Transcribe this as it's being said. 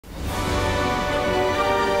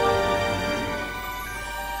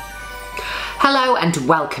Hello and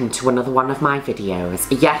welcome to another one of my videos.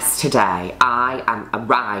 Yes, today I am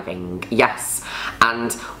arriving, yes,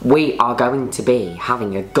 and we are going to be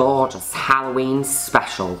having a gorgeous Halloween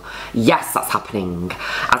special. Yes, that's happening.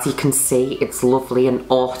 As you can see, it's lovely and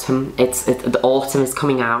autumn. The autumn is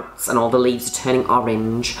coming out and all the leaves are turning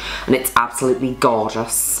orange and it's absolutely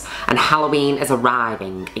gorgeous. And Halloween is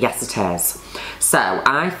arriving. Yes, it is. So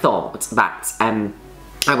I thought that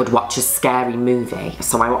I would watch a scary movie.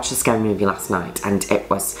 So I watched a scary movie last night and it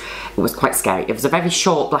was quite scary. It was a very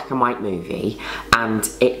short black and white movie and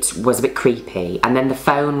it was a bit creepy, and then the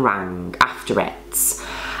phone rang after it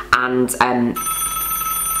and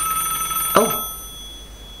oh.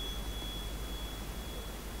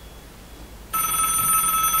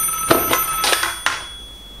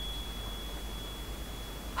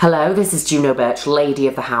 Hello, this is Juno Birch, lady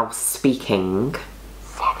of the house, speaking.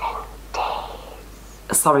 7 days.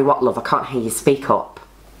 Sorry, what, love? I can't hear you. Speak up.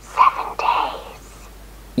 7 days.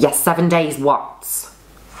 Yes, 7 days what? 7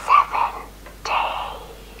 days.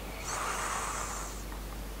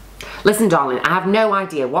 Listen, darling, I have no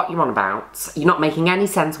idea what you're on about. You're not making any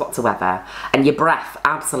sense whatsoever, and your breath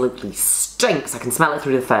absolutely stinks. I can smell it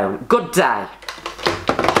through the phone. Good day.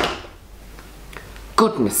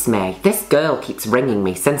 Goodness me, this girl keeps ringing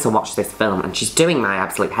me since I watched this film and she's doing my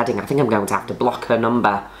absolute heading. I think I'm going to have to block her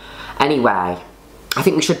number. Anyway, I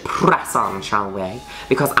think we should press on, shall we?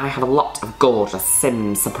 Because I have a lot of gorgeous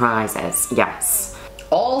Sims surprises, yes.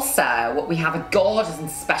 Also, we have a gorgeous and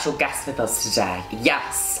special guest with us today.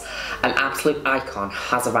 Yes, an absolute icon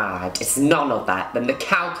has arrived. It's none other than the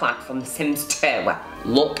cow plant from The Sims 2.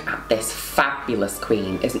 Look at this fabulous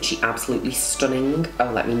queen. Isn't she absolutely stunning?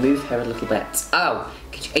 Oh, let me move her a little bit. Oh,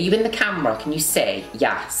 are you in the camera? Can you see?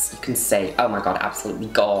 Yes, you can see. Oh my god, absolutely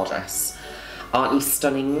gorgeous. Aren't you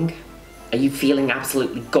stunning? Are you feeling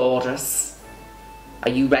absolutely gorgeous? Are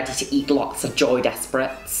you ready to eat lots of Joy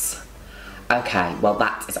Desperates? Okay, well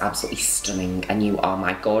that is absolutely stunning and you are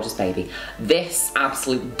my gorgeous baby. This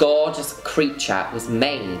absolute gorgeous creature was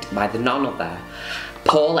made by the none other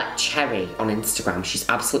Paulette Cherry on Instagram. She's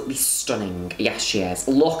absolutely stunning. Yes, she is.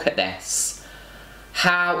 Look at this.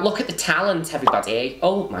 Look at the talent, everybody.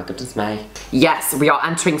 Oh my goodness me. Yes, we are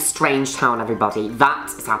entering Strange Town, everybody. That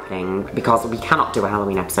is happening because we cannot do a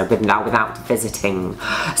Halloween episode without visiting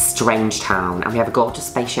Strange Town. And we have a gorgeous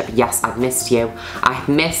spaceship. Yes, I've missed you. I've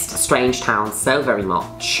missed Strange Town so very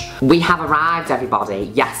much. We have arrived,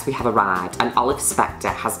 everybody. Yes, we have arrived. And Olive Spectre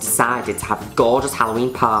has decided to have a gorgeous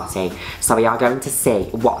Halloween party. So we are going to see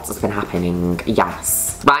what has been happening.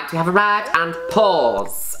 Yes. Right, we have arrived and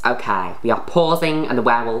pause. Okay, we are pausing and the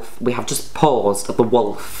werewolf, we have just paused the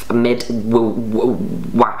wolf mid-howl.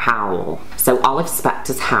 So Olive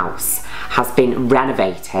Spectre's house has been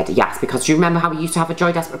renovated, yes, because do you remember how we used to have a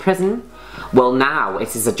Joy Desperate prison? Well, now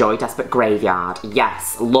it is a Joy Desperate graveyard.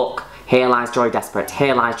 Yes, look, here lies Joy Desperate,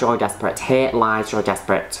 here lies Joy Desperate, here lies Joy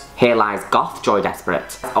Desperate, here lies Goth Joy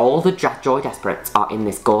Desperate. All the Joy Desperates are in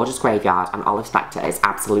this gorgeous graveyard and Olive Spectre is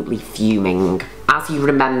absolutely fuming. As you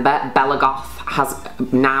remember, Bella Goth has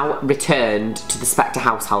now returned to the Spectre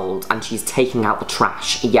household and she's taking out the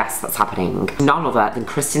trash. Yes, that's happening. None other than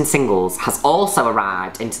Kristen Singles has also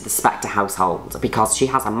arrived into the Spectre household because she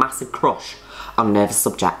has a massive crush on Nervous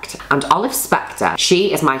Subject. And Olive Spectre,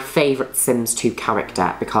 she is my favourite Sims 2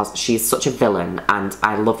 character because she's such a villain and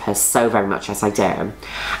I love her so very much, as I do.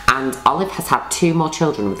 And Olive has had 2 more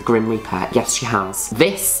children with the Grim Reaper. Yes, she has.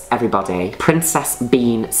 This, everybody, Princess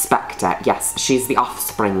Bean Spectre. Yes, she's the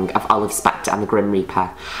offspring of Olive Spectre and the Grim Reaper.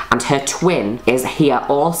 And her twin is here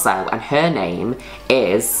also, and her name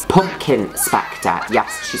is Pumpkin Spectre.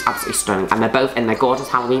 Yes, she's absolutely stunning. And they're both in their gorgeous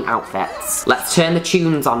Halloween outfits. Let's turn the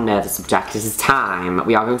tunes on, Nervous Subject. This is time.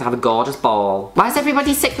 We are going to have a gorgeous ball. Why is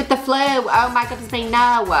everybody sick with the flu? Oh my goodness me,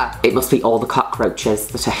 no. It must be all the cockroaches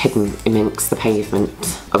that are hidden amongst the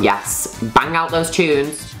pavement. Oh yes, bang out those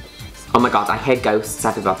tunes. Oh my god, I hear ghosts,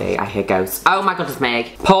 everybody. I hear ghosts. Oh my goodness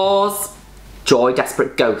me. Pause. Joy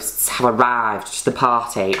Desperate ghosts have arrived to the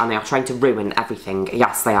party and they are trying to ruin everything.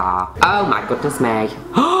 Yes, they are. Oh my goodness me.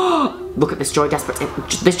 Look at this Joy Desperate.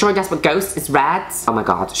 This Joy Desperate ghost is red. Oh my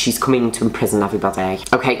god, she's coming to imprison everybody.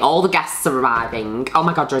 Okay, all the guests are arriving. Oh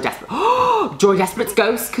my god, Joy Desperate. Joy Desperate's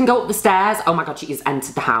ghost can go up the stairs. Oh my god, she has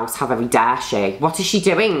entered the house. How very dare she? What is she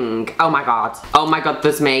doing? Oh my god. Oh my god,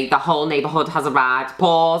 there's me. The whole neighbourhood has arrived.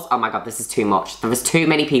 Pause. Oh my god, this is too much. There is too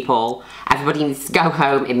many people. Everybody needs to go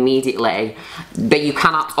home immediately. You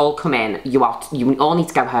cannot all come in. You all need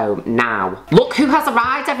to go home now. Look who has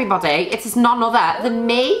arrived, everybody. It is none other than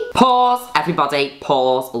me. Pause. Pause, everybody,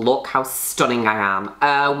 pause. Look how stunning I am.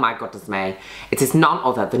 Oh my goodness me. It is none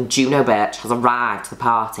other than Juno Birch has arrived to the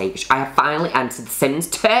party. I have finally entered The Sims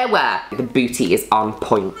 2. The booty is on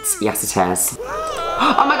point. Yes, it is.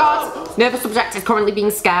 Oh my god! Nervous subject is currently being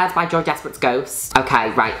scared by Joy Desperate's ghost. Okay,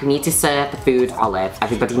 right, we need to serve the food, Olive.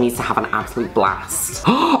 Everybody needs to have an absolute blast.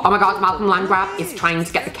 Oh my god, Malcolm Landgrab is trying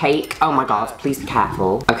to get the cake. Oh my god, please be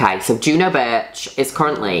careful. Okay, so Juno Birch is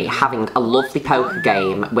currently having a lovely poker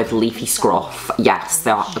game with Leafy Scruff. Yes,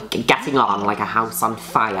 they are getting on like a house on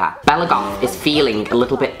fire. Belagoth is feeling a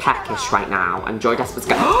little bit peckish right now, and Joy Desperate's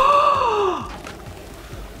going,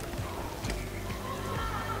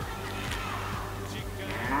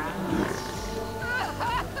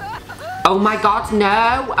 oh my god,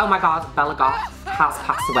 no! Oh my god, Belagoth has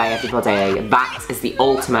passed away, everybody. That is the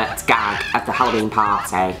ultimate gag at the Halloween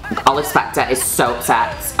party. Olive Spectre is so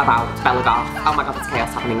upset about Belagoth. Oh my god, there's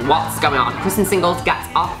chaos happening. What's going on? Kristen Singles gets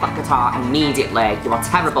off that guitar immediately. You are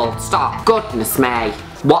terrible. Stop. Goodness me.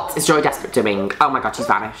 What is Joy Desperate doing? Oh my god, she's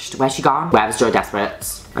vanished. Where's she gone? Where is Joy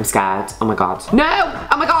Desperate? I'm scared. Oh my god. No!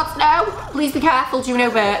 Oh my god, no! Please be careful,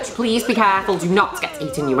 Juno Birch. Please be careful. Do not get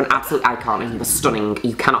eaten. You're an absolute icon and you were stunning.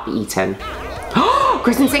 You cannot be eaten.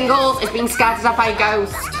 Kristen Singles is being scared to death by a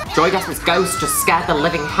ghost. Joy Desperate's ghost just scared the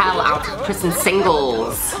living hell out of Kristen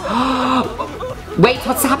Singles. Wait,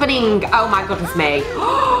 what's happening? Oh my goodness me.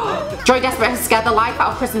 Joy Desperate has scared the life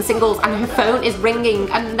out of Kristen Singles and her phone is ringing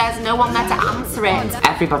and there's no one there to answer it.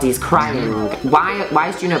 Everybody's crying. Why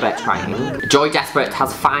is Juno Birch crying? Joy Desperate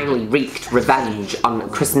has finally wreaked revenge on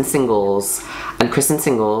Kristen Singles. And Kristen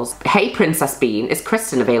Singles, hey Princess Bean, is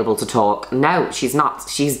Kristen available to talk? No, she's not.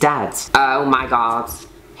 She's dead. Oh my god.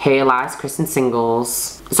 Here lies Kristen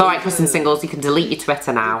Singles. It's alright, Kristen Singles, you can delete your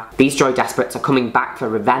Twitter now. These Joy Desperates are coming back for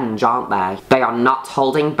revenge, aren't they? They are not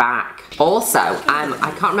holding back. Also,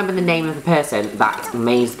 I can't remember the name of the person that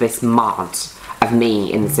made this mod of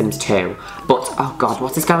me in The Sims 2. But, oh god,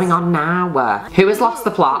 what is going on now? Who has lost the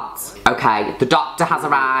plot? Okay, the doctor has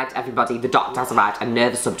arrived, everybody. The doctor has arrived, and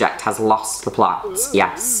Nervous Subject has lost the plot.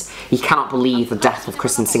 Yes. He cannot believe the death of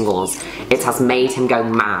Kristen Singles. It has made him go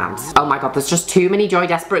mad. Oh my god, there's just too many Joy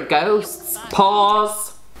Desperate ghosts.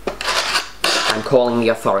 Pause. I'm calling the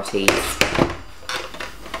authorities.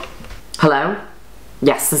 Hello?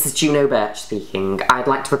 Yes, this is Juno Birch speaking. I'd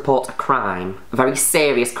like to report a crime. A very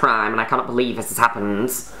serious crime, and I cannot believe this has happened.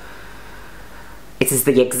 It is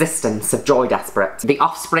the existence of Joy Desperate. The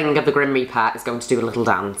offspring of the Grim Reaper is going to do a little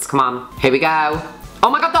dance. Come on, here we go. Oh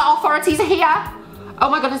my god, the authorities are here! Oh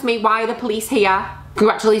my goodness me, why are the police here?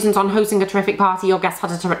 Congratulations on hosting a terrific party. Your guests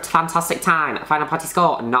had a fantastic time. Final party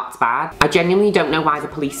score, not bad. I genuinely don't know why the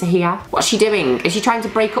police are here. What's she doing? Is she trying to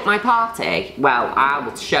break up my party? Well, I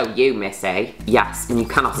will show you, Missy. Yes, and you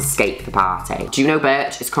cannot escape the party. Juno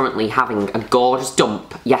Birch is currently having a gorgeous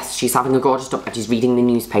dump. Yes, she's having a gorgeous dump and she's reading the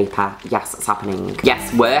newspaper. Yes, it's happening.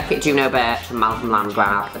 Yes, work it, Juno Birch from Malcolm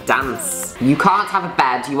Landgrab. Dance. You can't have a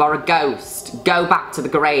bed. You are a ghost. Go back to the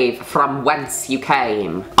grave from whence you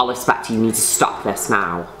came. Olive Spectre, you need to stop this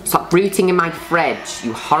now. Stop brooding in my fridge,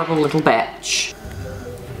 you horrible little bitch.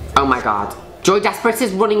 Oh my god. Joy Desperate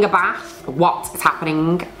is running a bath. What is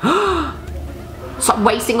happening? Stop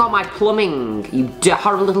wasting all my plumbing, you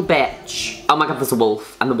horrible little bitch. Oh my god, there's a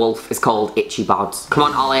wolf, and the wolf is called Itchy Bod. Come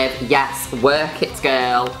on, Olive. Yes, work it,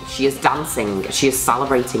 girl. She is dancing. She is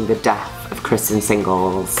celebrating the death of Kristen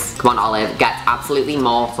Singles. Come on, Olive. Get absolutely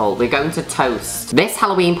mortal. We're going to toast. This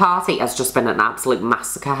Halloween party has just been an absolute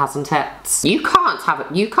massacre, hasn't it? You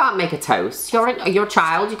can't make a toast. You're a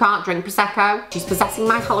child. You can't drink Prosecco. She's possessing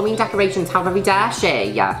my Halloween decorations. How very dare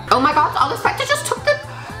she? Oh my god, Olive Spectre just took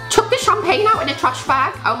the champagne out in a trash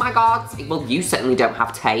bag. Oh my god. Well, you certainly don't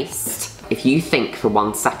have taste. If you think for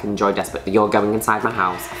 1 second, Joy Desperate, that you're going inside my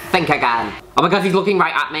house, think again. Oh my god, he's looking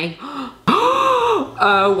right at me.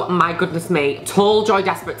 Oh my goodness me. Tall Joy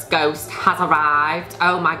Desperate's ghost has arrived.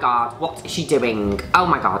 Oh my god, what is she doing? Oh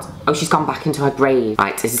my god. Oh, she's gone back into her grave.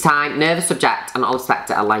 Right, this is time. Nervous Subject and Olive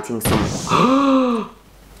Spectre are lighting some... Oh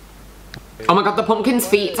my god, the pumpkin's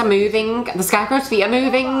feet are moving. The scarecrow's feet are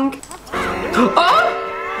moving. Oh!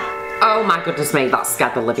 Oh my goodness me, that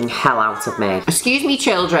scared the living hell out of me. Excuse me,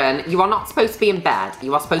 children, you are not supposed to be in bed.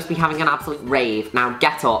 You are supposed to be having an absolute rave. Now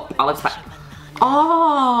get up. Olive Spectre.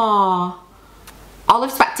 Oh! Olive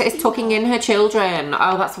Spectre is tucking in her children.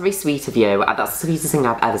 Oh, that's very sweet of you. That's the sweetest thing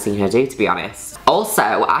I've ever seen her do, to be honest. Also,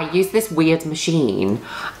 I use this weird machine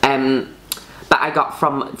that I got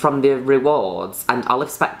from the rewards, and Olive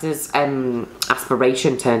Spectre's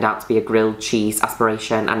aspiration turned out to be a grilled cheese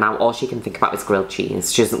aspiration, and now all she can think about is grilled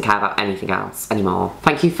cheese. She doesn't care about anything else anymore.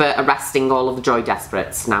 Thank you for arresting all of the Joy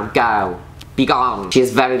Desperates. Now go. Be gone. She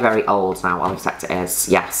is very, very old now, Olive Spectre is.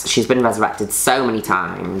 Yes, she's been resurrected so many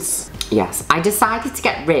times. Yes, I decided to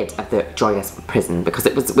get rid of the Joy Desperate prison because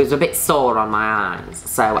it was a bit sore on my eyes.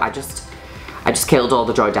 So I just killed all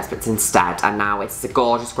the Joy Desperates instead, and now it's a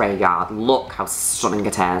gorgeous graveyard. Look how stunning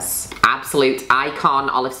it is. Absolute icon,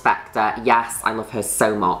 Olive Spectre. Yes, I love her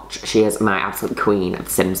so much. She is my absolute queen of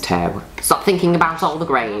The Sims 2. Stop thinking about all the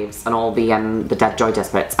graves and all the dead Joy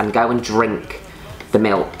Desperates and go and drink the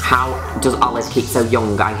milk. How does Olive keep so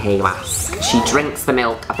young, I hear you ask? She drinks the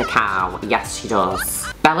milk of the cow. Yes, she does.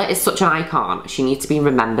 Bella is such an icon. She needs to be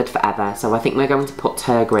remembered forever, so I think we're going to put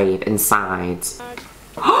her grave inside.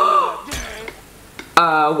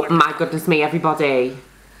 Oh my goodness me, everybody.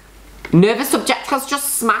 Nervous Subject has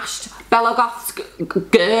just smashed Bella Goth's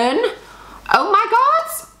gurn. Oh my god.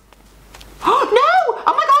 No!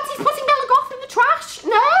 Oh my god, he's putting Bella Goth in the trash.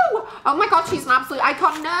 No! Oh my god, she's an absolute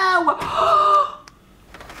icon. No!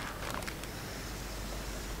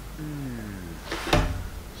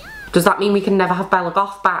 Does that mean we can never have Bella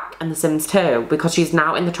Goth back in The Sims 2 because she's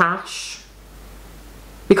now in the trash?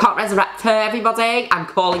 We can't resurrect her, everybody. I'm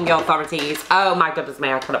calling the authorities. Oh my goodness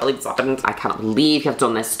me, I cannot believe this happened. I cannot believe you've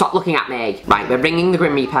done this. Stop looking at me. Right, we're ringing the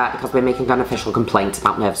Grim Reaper because we're making an official complaint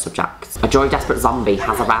about Nervous Subjects. A Joy Desperate zombie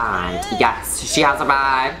has arrived. Yes, she has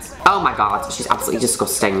arrived. Oh my god, she's absolutely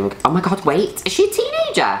disgusting. Oh my god, wait, is she a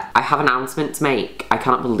teenager? I have an announcement to make. I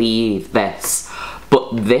cannot believe this.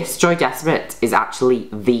 But this Joy Desperate is actually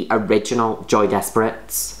the original Joy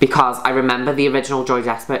Desperate. Because I remember the original Joy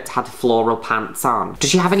Desperate had floral pants on. Does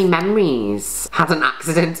she have any memories? Had an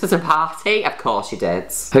accident at a party? Of course she did.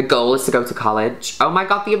 Her goal is to go to college. Oh my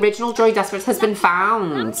god, the original Joy Desperate has been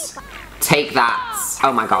found. Take that.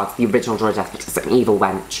 Oh my god, the original Joy Desperate is an evil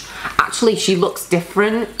wench. Actually, she looks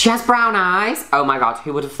different. She has brown eyes. Oh my god,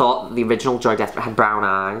 who would have thought that the original Joy Desperate had brown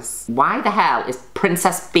eyes? Why the hell is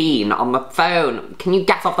Princess Bean on the phone? Can you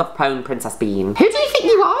get off the phone, Princess Bean? Who do you think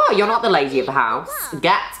you are? You're not the lady of the house.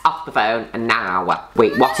 Get off the phone now.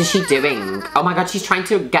 Wait, what is she doing? Oh my god, she's trying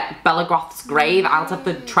to get Bella Goth's grave out of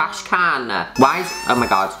the trash can. Why is... Oh my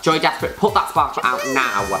god, Joy Desperate, put that sparkle out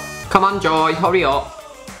now. Come on, Joy, hurry up.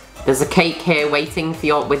 There's a cake here waiting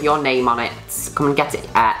for with your name on it. Come and get it.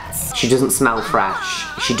 She doesn't smell fresh.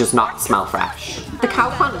 She does not smell fresh. The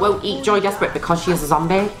cow plant won't eat Joy Desperate because she is a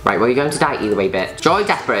zombie. Right, well, you're going to die either way, bitch. Joy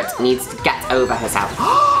Desperate needs to get over herself.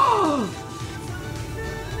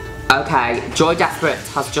 Okay, Joy Desperate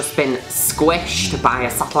has just been squished by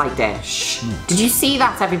a satellite dish. Did you see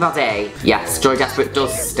that, everybody? Yes, Joy Desperate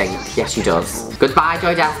does stink. Yes, she does. Goodbye,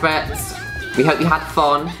 Joy Desperate. We hope you had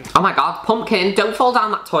fun. Oh my god, Pumpkin, don't fall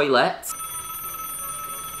down that toilet.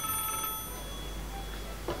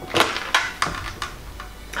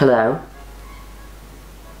 Hello?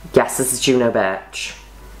 Yes, this is Juno Birch.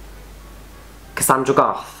 Cassandra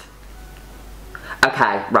Goth.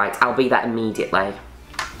 Okay, right, I'll be there immediately.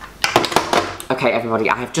 Okay, everybody,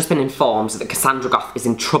 I have just been informed that Cassandra Goth is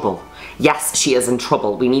in trouble. Yes, she is in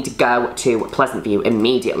trouble. We need to go to Pleasant View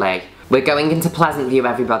immediately. We're going into Pleasant View,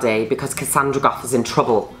 everybody, because Cassandra Goth is in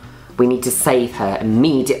trouble. We need to save her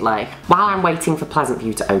immediately. While I'm waiting for Pleasant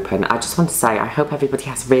View to open, I just want to say I hope everybody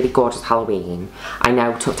has a really gorgeous Halloween. I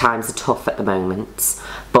know times are tough at the moment,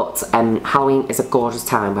 but Halloween is a gorgeous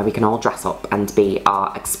time where we can all dress up and be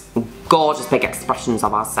our gorgeous big expressions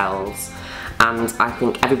of ourselves. And I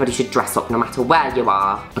think everybody should dress up no matter where you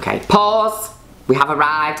are. Okay, pause. We have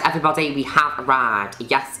arrived, everybody, we have arrived.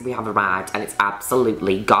 Yes, we have arrived, and it's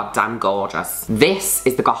absolutely goddamn gorgeous. This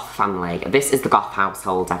is the Goth family. This is the Goth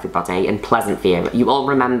household, everybody, in Pleasant View. You all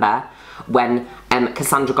remember when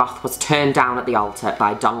Cassandra Goth was turned down at the altar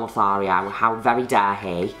by Don Lothario. How very dare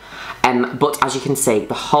he. But as you can see,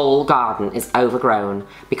 the whole garden is overgrown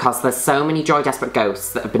because there's so many Joy Desperate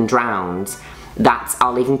ghosts that have been drowned that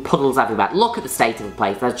are leaving puddles everywhere. Look at the state of the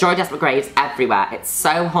place. There's Joy Desperate graves everywhere. It's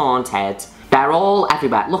so haunted. They're all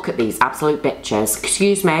everywhere. Look at these absolute bitches.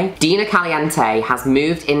 Excuse me. Dina Caliente has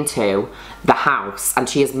moved into the house and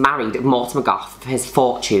she has married Mortimer Goth for his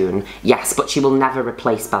fortune. Yes, but she will never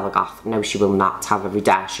replace Bella Goth. No, she will not. However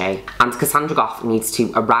dare she. And Cassandra Goth needs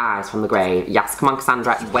to arise from the grave. Yes, come on,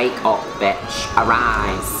 Cassandra. Wake up, bitch.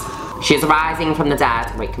 Arise. She is arising from the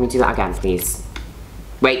dead. Wait, can we do that again, please?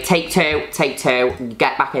 Wait, take two. Take two.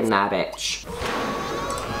 Get back in there, bitch.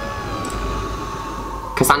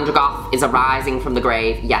 Cassandra Goth is arising from the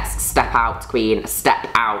grave. Yes, step out, queen. Step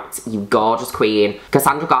out. out, you gorgeous queen.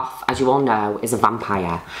 Cassandra Goth, as you all know, is a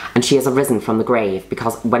vampire, and she has arisen from the grave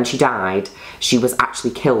because when she died, she was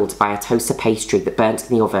actually killed by a toaster pastry that burnt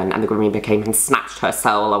in the oven, and the Grim Reaper came and snatched her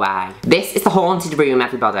soul away. This is the haunted room,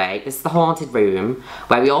 everybody. This is the haunted room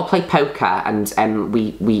where we all play poker and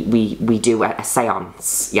we do a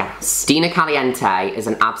seance. Yes. Dina Caliente is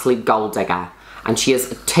an absolute gold digger, and she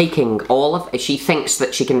is taking all of, she thinks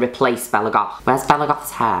that she can replace Bella Goth. Where's Bella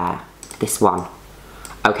Goth's hair? This one.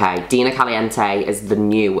 Okay, Dina Caliente is the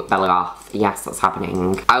new Bella Goth. Yes, that's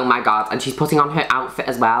happening. Oh my god, and she's putting on her outfit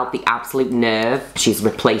as well. The absolute nerve. She's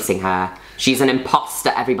replacing her. She's an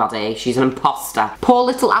imposter, everybody. She's an imposter. Poor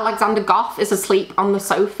little Alexander Goth is asleep on the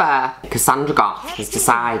sofa. Cassandra Goth has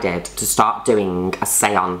decided to start doing a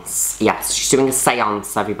seance. Yes, she's doing a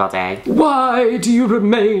seance, everybody. Why do you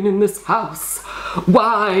remain in this house?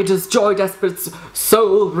 Why does Joy Desperate's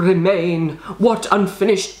soul remain? What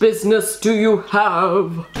unfinished business do you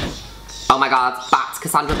have? Oh my god,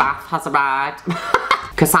 Cassandra Bath has arrived.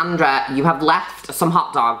 Cassandra, you have left some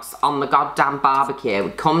hot dogs on the goddamn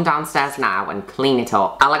barbecue. Come downstairs now and clean it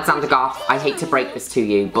up. Alexander Goth, I hate to break this to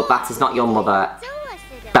you, but that is not your mother,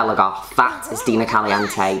 Bella Goth. That is Dina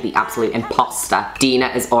Caliente, the absolute imposter. Dina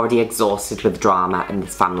is already exhausted with drama in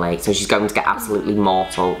this family, so she's going to get absolutely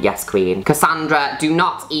mortal. Yes, queen. Cassandra, do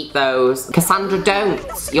not eat those. Cassandra,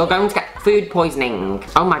 don't. You're going to get food poisoning.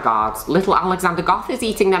 Oh my god, little Alexander Goth is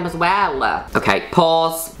eating them as well. Okay,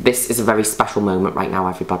 pause. This is a very special moment right now,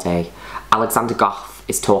 everybody. Alexander Goth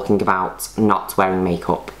is talking about not wearing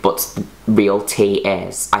makeup, but the real tea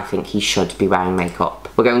is, I think he should be wearing makeup.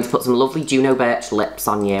 We're going to put some lovely Juno Birch lips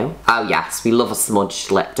on you. Oh yes, we love a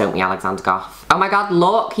smudged lip, don't we, Alexander Goth? Oh my god,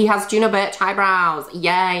 look, he has Juno Birch eyebrows.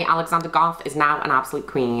 Yay, Alexander Goth is now an absolute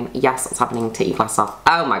queen. Yes, what's happening? Take your glass off.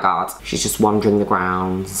 Oh my god. She's just wandering the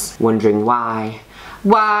grounds, wondering why.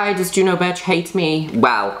 Why does Juno Birch hate me?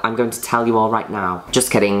 Well, I'm going to tell you all right now.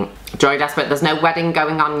 Just kidding. Joy Desperate, there's no wedding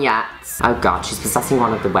going on yet. Oh god, she's possessing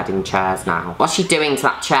one of the wedding chairs now. What's she doing to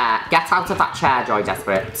that chair? Get out of that chair, Joy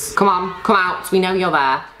Desperate. Come on, come out, we know you're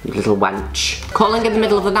there. You little wench. Calling in the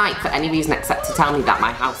middle of the night for any reason except to tell me that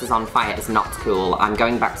my house is on fire is not cool. I'm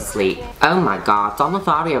going back to sleep. Oh my god, Don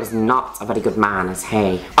Lothario is not a very good man, is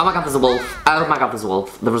he? Oh my god, there's a wolf. Oh my god, there's a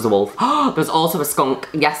wolf. There was a wolf. Oh, there's also a skunk.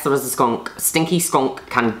 Yes, there is a skunk. Stinky skunk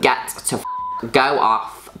can get to go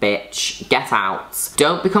off. Bitch, get out.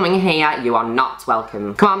 Don't be coming here, you are not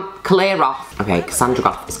welcome. Come on, clear off. Okay, Cassandra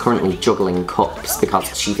Goth is currently juggling cups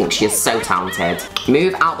because she thinks she is so talented.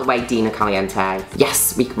 Move out the way, Dina Caliente.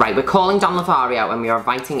 Yes, we're calling Don Lothario and we are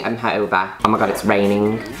inviting him over. Oh my god, it's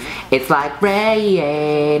raining. It's like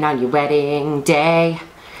rain on your wedding day.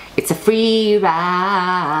 It's a free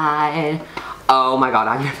ride. Oh my god,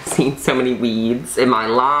 I've never seen so many weeds in my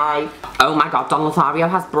life. Oh my god, Don Lothario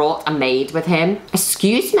has brought a maid with him.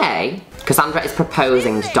 Excuse me? Cassandra is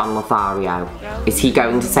proposing to Don Lothario. Is he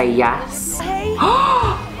going to say yes?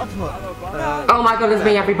 Oh my goodness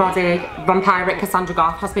me, everybody. Vampiric Cassandra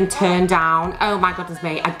Goth has been turned down. Oh my goodness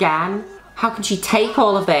me, again? How can she take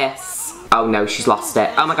all of this? Oh no, she's lost it.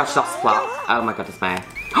 Oh my god, she's lost the plot. Oh my goodness me.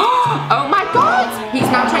 Oh my god! He's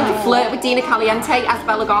now trying to flirt with Dina Caliente as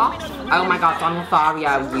Bella Goth. Oh my god, Don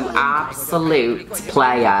Lothario, you absolute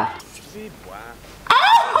player.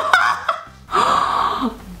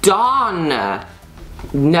 Don!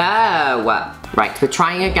 No! Right, we're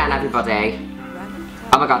trying again, everybody.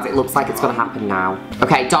 Oh my god, it looks like it's gonna happen now.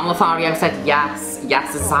 Okay, Don Lothario said yes.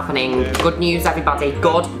 Yes, this is happening. Good news, everybody.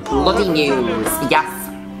 Good bloody news. Yes.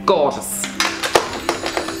 Gorgeous.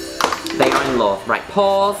 They are in love. Right,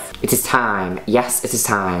 pause. It is time. Yes, it is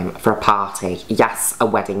time for a party. Yes, a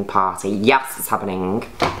wedding party. Yes, it's happening.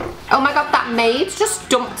 Oh my god, that maid just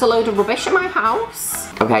dumped a load of rubbish in my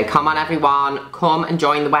house. Okay, come on everyone. Come and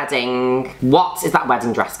join the wedding. What is that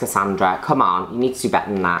wedding dress, Cassandra? Come on, you need to do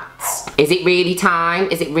better than that. Is it really time?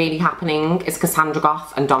 Is it really happening? Is Cassandra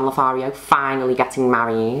Goth and Don Lothario finally getting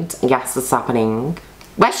married? Yes, it's happening.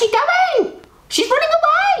 Where's she going? She's running away!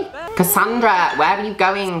 Cassandra, where are you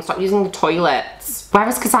going? Stop using the toilets. Where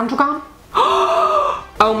is Cassandra gone?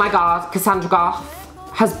 Oh my god, Cassandra Goth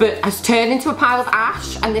has turned into a pile of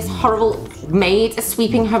ash and this horrible maid is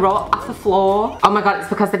sweeping her up off the floor. Oh my god, it's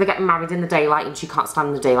because they were getting married in the daylight and she can't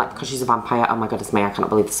stand the daylight because she's a vampire. Oh my goodness me, I cannot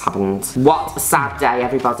believe this happened. What a sad day,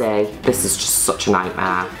 everybody. This is just such a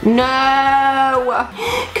nightmare. No!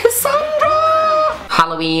 Cassandra!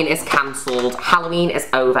 Halloween is cancelled. Halloween is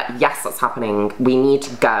over. Yes, that's happening. We need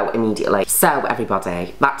to go immediately. So,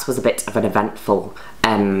 everybody, that was a bit of an eventful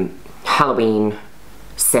Halloween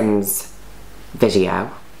Sims video.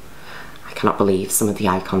 I cannot believe some of the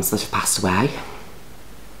icons that have passed away.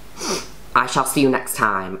 I shall see you next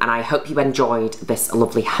time, and I hope you enjoyed this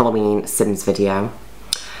lovely Halloween Sims video.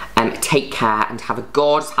 Take care and have a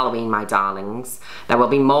gorgeous Halloween, my darlings. There will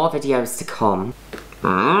be more videos to come.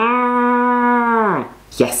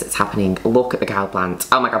 Yes, it's happening. Look at the cow plant.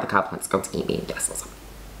 Oh my god, the cow plant's going to eat me. Yes.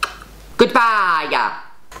 Goodbye! 7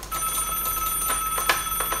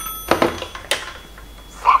 days.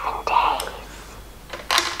 Oh my god.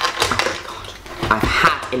 I've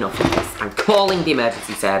had enough of this. I'm calling the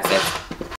emergency services.